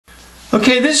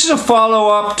Okay, this is a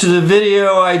follow-up to the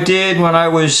video I did when I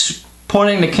was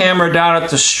pointing the camera down at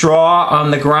the straw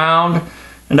on the ground,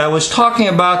 and I was talking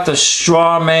about the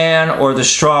straw man or the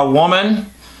straw woman,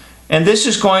 and this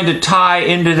is going to tie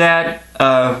into that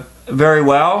very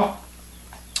well.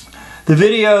 The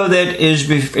video that is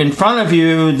in front of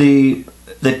you, the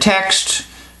text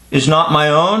is not my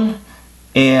own,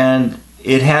 and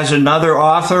it has another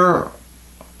author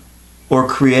or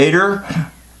creator,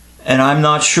 and I'm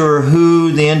not sure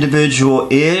who the individual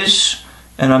is,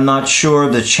 and I'm not sure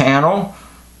the channel,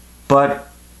 but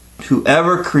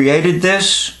whoever created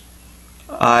this,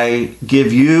 I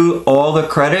give you all the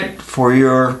credit for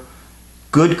your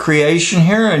good creation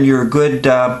here and your good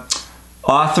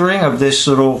authoring of this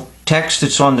little text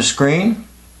that's on the screen.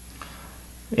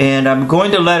 And I'm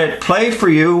going to let it play for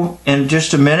you in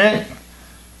just a minute,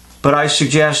 but I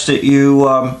suggest that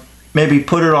you maybe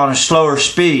put it on a slower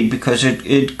speed because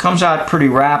it comes out pretty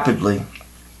rapidly.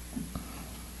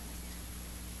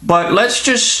 But let's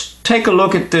just take a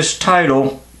look at this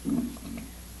title.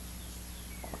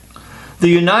 The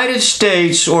United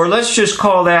States, or let's just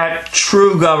call that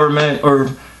true government or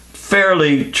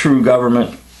fairly true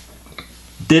government,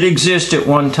 did exist at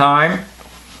one time,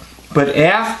 but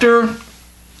after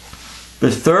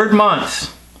the third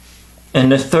month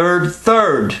and the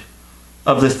third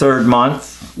of the third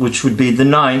month, which would be the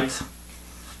 9th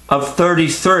of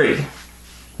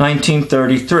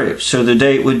 1933. So the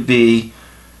date would be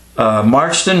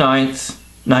March the 9th,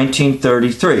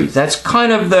 1933. That's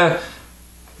kind of the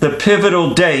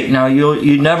pivotal date. Now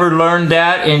you never learned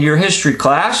that in your history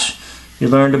class. You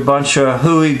learned a bunch of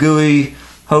hooey-gooey,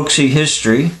 hoaxy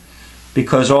history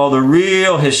because all the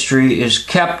real history is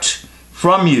kept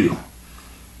from you.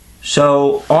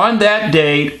 So on that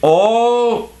date,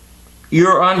 all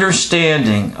your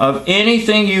understanding of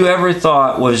anything you ever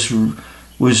thought was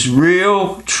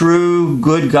real, true,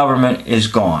 good government is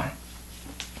gone.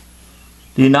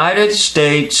 The United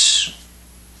States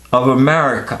of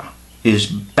America is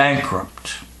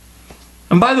bankrupt.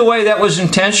 And by the way, that was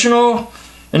intentional,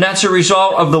 and that's a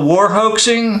result of the war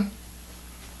hoaxing.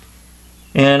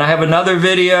 And I have another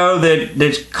video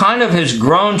that kind of has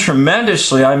grown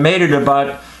tremendously. I made it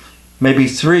about maybe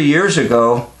 3 years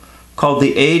ago, called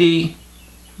the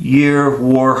 80-Year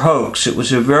War Hoax. It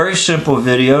was a very simple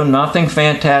video, nothing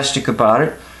fantastic about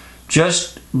it,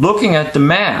 just looking at the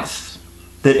math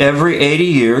that every 80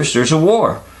 years there's a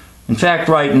war. In fact,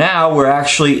 right now we're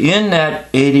actually in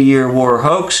that 80-year war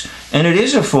hoax, and it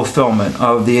is a fulfillment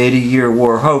of the 80-year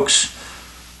war hoax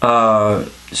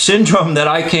syndrome that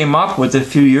I came up with a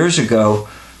few years ago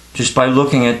just by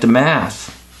looking at the math.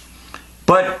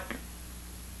 But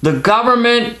the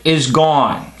government is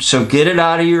gone, so get it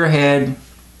out of your head.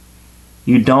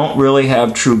 You don't really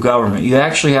have true government. You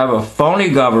actually have a phony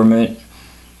government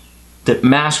that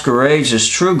masquerades as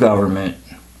true government.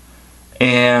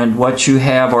 And what you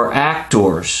have are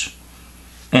actors.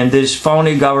 And this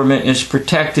phony government is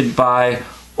protected by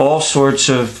all sorts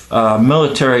of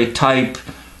military type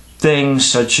things,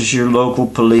 such as your local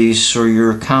police or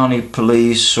your county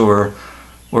police or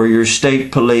your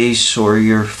state police or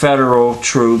your federal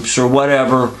troops or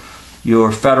whatever,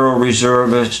 your federal reserve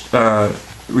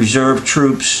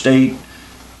troops,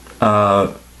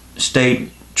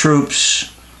 state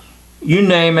troops, you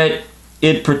name it,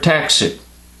 it protects it.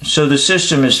 So the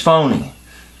system is phony.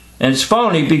 And it's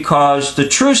phony because the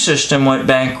true system went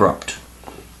bankrupt.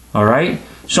 All right?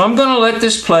 So I'm going to let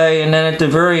this play, and then at the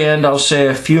very end I'll say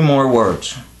a few more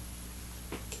words.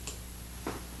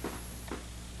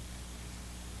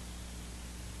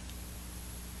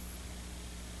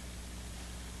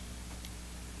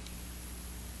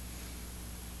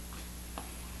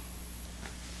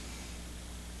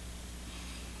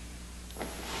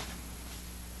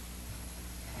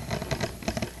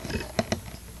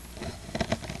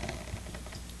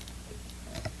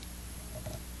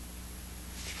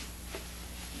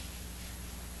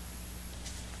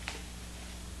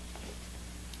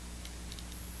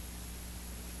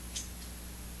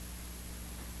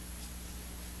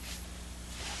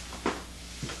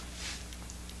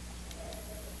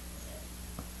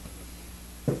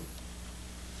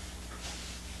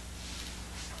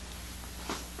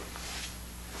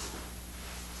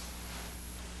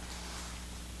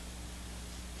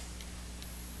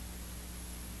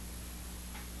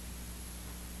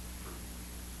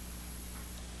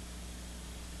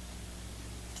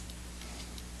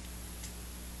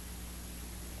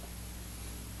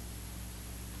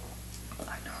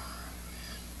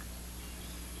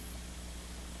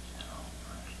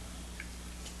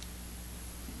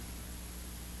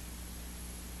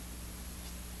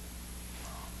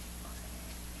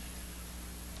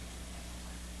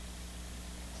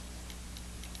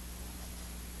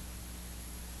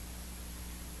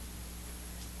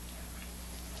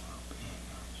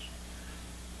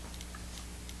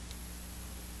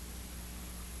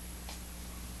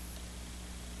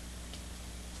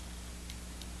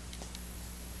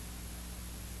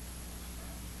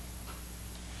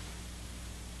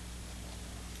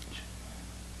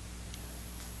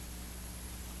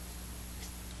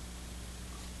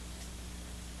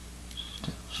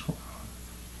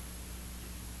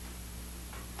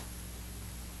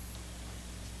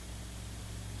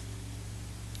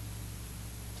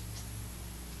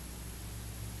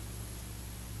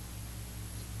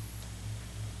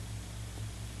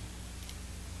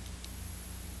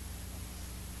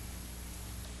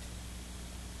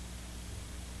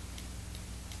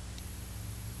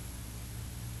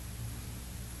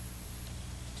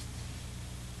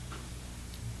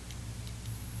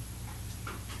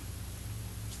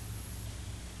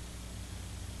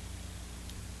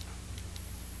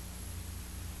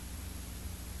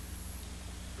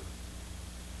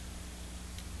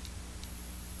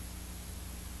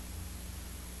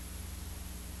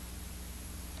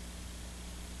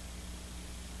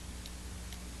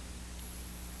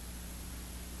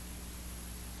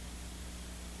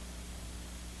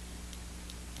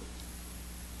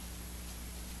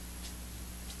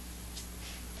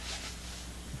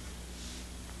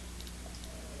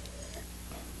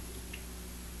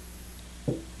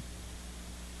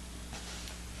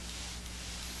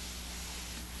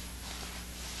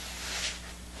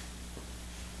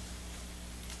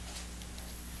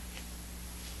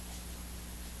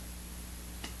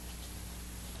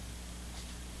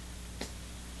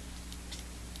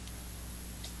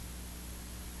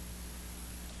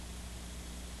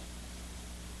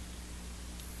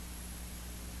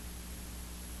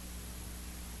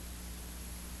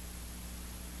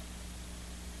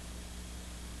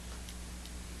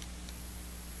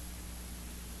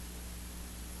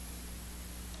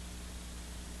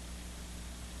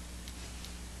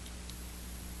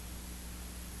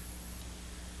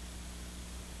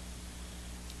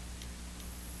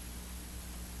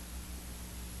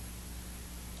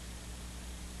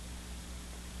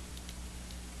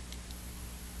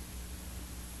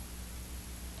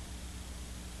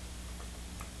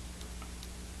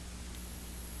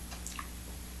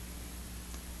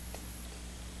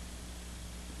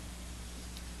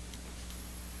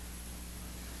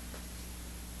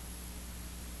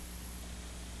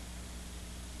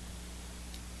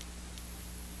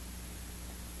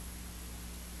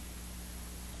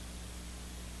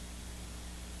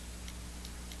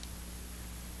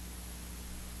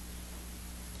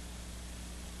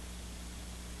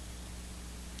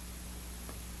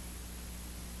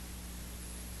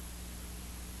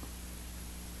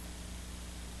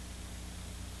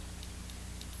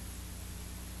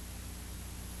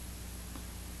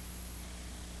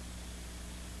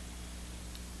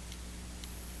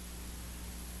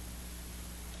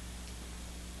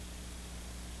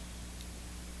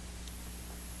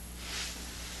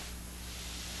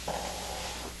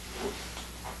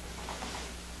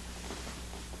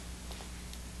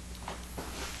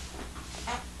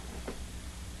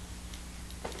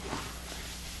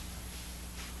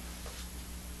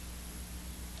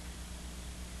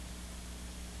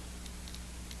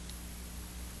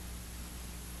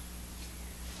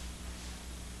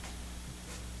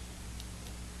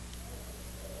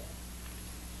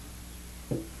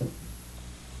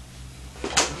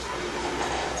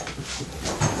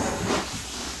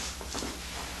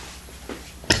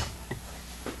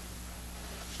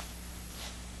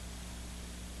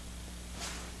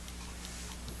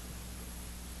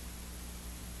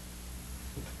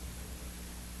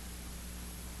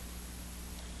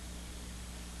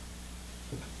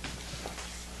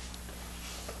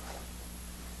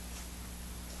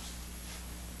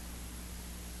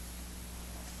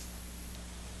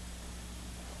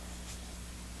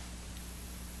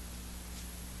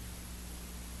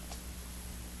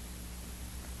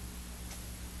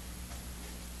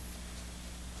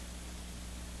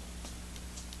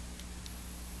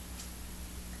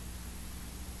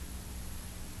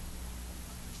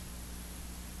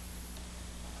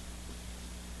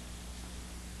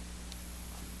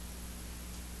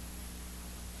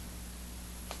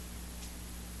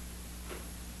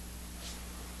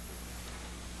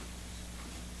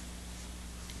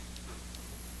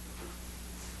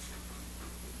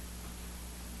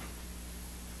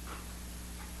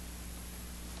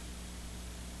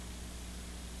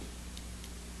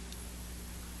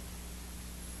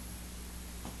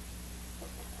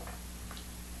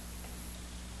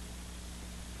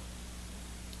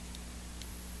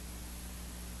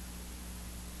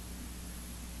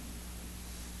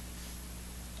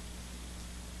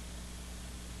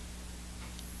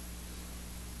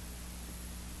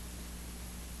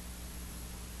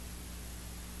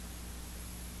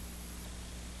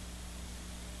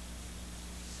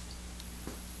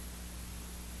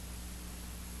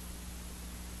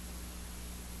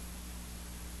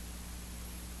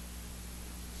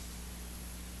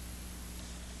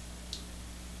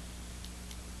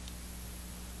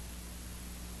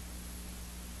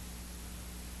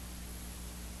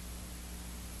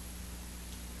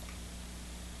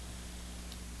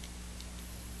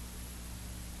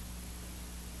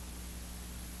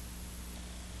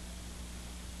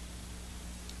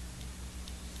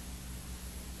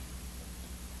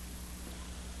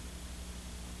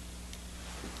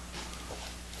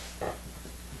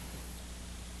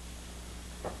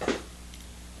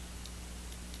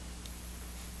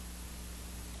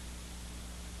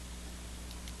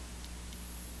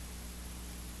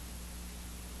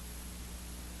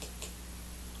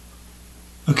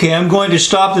 Okay, I'm going to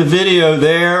stop the video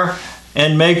there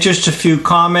and make just a few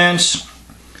comments.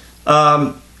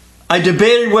 I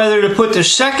debated whether to put the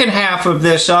second half of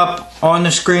this up on the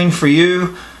screen for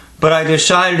you, but I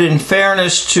decided in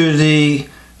fairness to the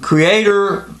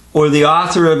creator or the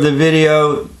author of the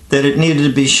video that it needed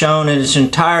to be shown in its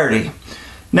entirety.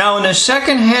 Now in the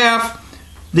second half,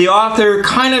 the author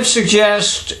kind of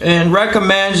suggests and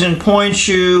recommends and points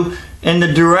you in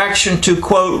the direction to,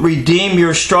 quote, redeem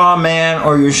your straw man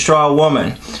or your straw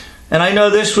woman. And I know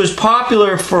this was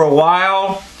popular for a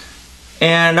while,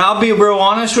 and I'll be real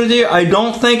honest with you, I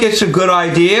don't think it's a good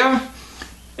idea,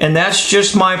 and that's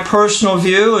just my personal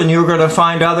view, and you're going to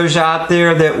find others out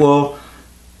there that will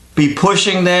be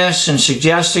pushing this and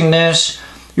suggesting this.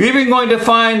 You're even going to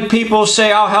find people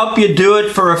say, I'll help you do it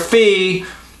for a fee,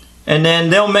 and then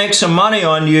they'll make some money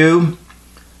on you,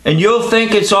 and you'll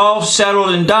think it's all settled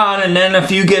and done, and then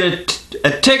if you get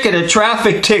a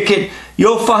traffic ticket,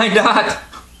 you'll find out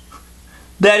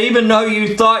that even though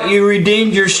you thought you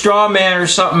redeemed your straw man or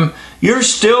something, you're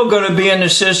still going to be in the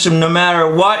system no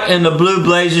matter what in the blue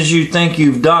blazes you think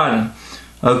you've done.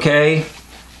 Okay?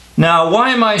 Now,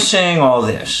 why am I saying all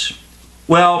this?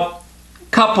 Well, a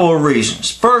couple of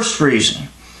reasons. First reason,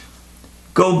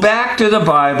 go back to the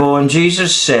Bible, and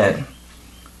Jesus said,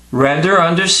 render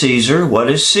unto Caesar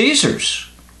what is Caesar's,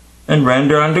 and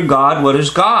render unto God what is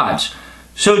God's.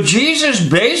 So Jesus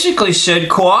basically said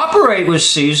cooperate with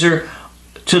Caesar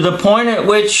to the point at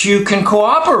which you can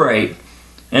cooperate.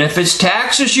 And if it's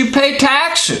taxes, you pay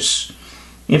taxes.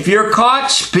 If you're caught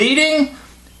speeding,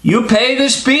 you pay the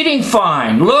speeding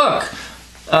fine. Look,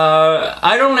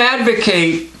 I don't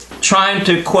advocate trying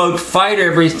to, quote, fight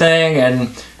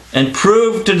everything and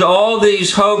prove to all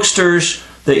these hoaxsters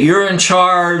that you're in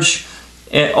charge,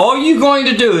 and all you're going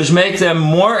to do is make them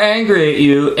more angry at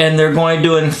you, and they're going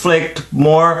to inflict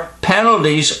more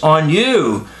penalties on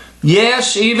you.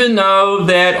 Yes, even though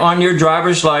that on your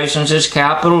driver's license is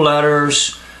capital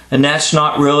letters, and that's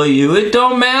not really you, it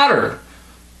don't matter.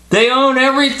 They own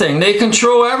everything. They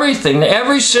control everything,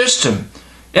 every system,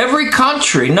 every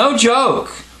country, no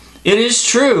joke. It is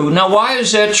true. Now, why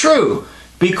is that true?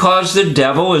 Because the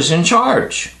devil is in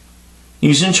charge.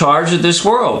 He's in charge of this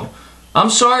world. I'm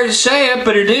sorry to say it,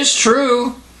 but it is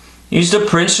true. He's the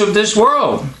prince of this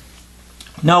world.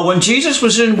 Now, when Jesus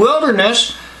was in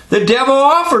wilderness, the devil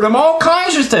offered him all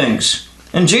kinds of things,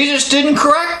 and Jesus didn't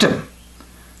correct him.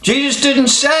 Jesus didn't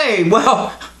say,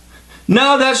 well,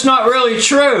 No, that's not really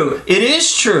true. It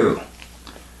is true.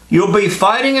 You'll be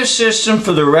fighting a system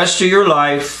for the rest of your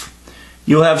life.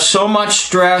 You'll have so much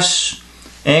stress,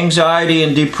 anxiety,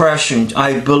 and depression.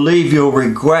 I believe you'll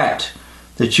regret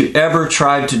that you ever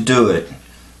tried to do it.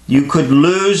 You could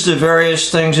lose the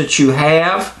various things that you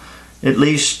have. At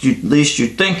least you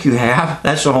think you have.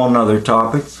 That's a whole nother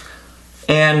topic.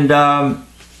 And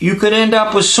you could end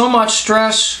up with so much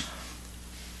stress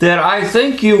that I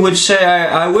think you would say,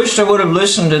 I wish I would have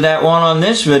listened to that one on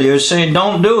this video saying,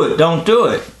 don't do it, don't do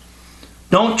it.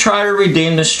 Don't try to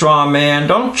redeem the straw man.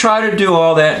 Don't try to do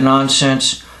all that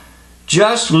nonsense.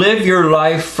 Just live your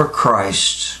life for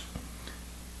Christ.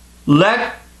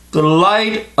 Let the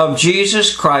light of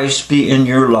Jesus Christ be in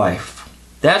your life.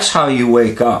 That's how you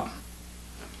wake up.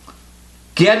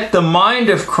 Get the mind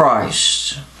of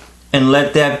Christ and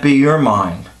let that be your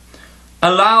mind.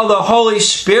 Allow the Holy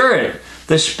Spirit,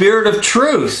 the Spirit of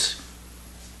truth,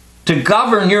 to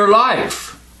govern your life.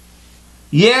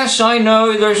 Yes, I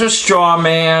know there's a straw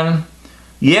man.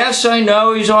 Yes, I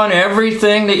know he's on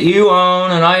everything that you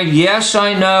own. And yes,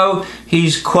 I know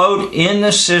he's, quote, in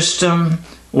the system,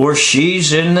 or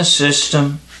she's in the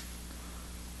system.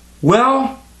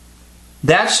 Well,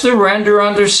 that's the render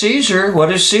unto Caesar.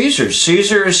 What is Caesar?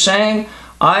 Caesar is saying,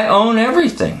 I own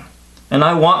everything, and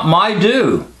I want my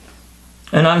due.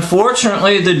 And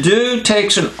unfortunately, the due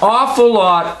takes an awful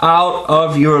lot out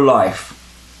of your life.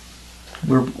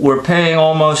 We're paying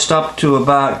almost up to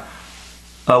about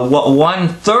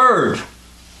 1/3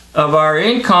 of our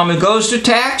income. It goes to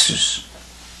taxes.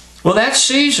 Well, that's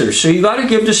Caesar. So you got to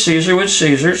give to Caesar what's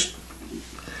Caesar's.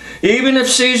 Even if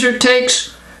Caesar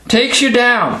takes you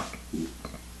down.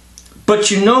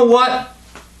 But you know what?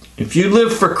 If you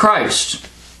live for Christ,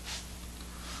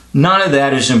 none of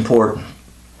that is important.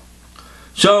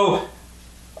 So,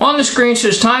 on the screen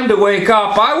says time to wake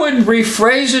up. I would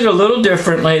rephrase it a little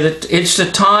differently. That it's the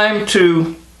time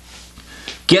to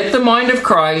get the mind of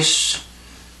Christ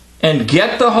and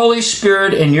get the Holy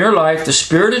Spirit in your life, the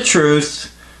Spirit of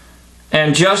truth,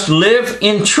 and just live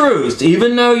in truth,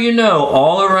 even though you know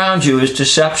all around you is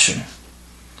deception.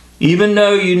 Even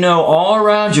though you know all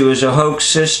around you is a hoax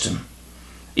system.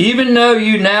 Even though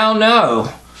you now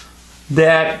know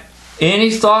that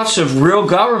any thoughts of real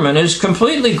government is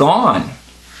completely gone.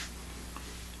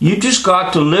 You just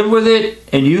got to live with it,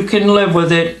 and you can live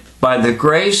with it by the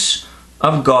grace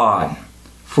of God.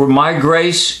 For my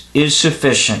grace is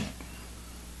sufficient.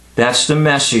 That's the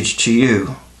message to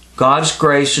you. God's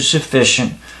grace is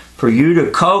sufficient for you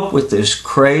to cope with this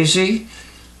crazy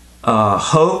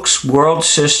hoax world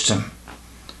system.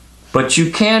 But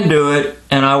you can do it,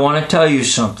 and I want to tell you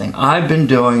something. I've been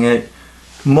doing it.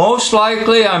 Most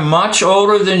likely I'm much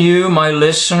older than you, my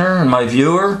listener and my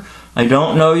viewer. I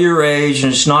don't know your age,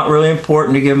 and it's not really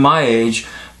important to give my age.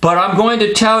 But I'm going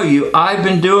to tell you, I've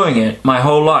been doing it my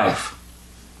whole life.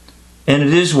 And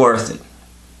it is worth it.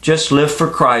 Just live for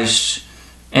Christ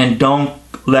and don't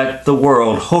let the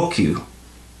world hook you.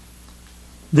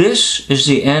 This is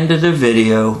the end of the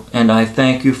video, and I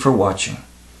thank you for watching.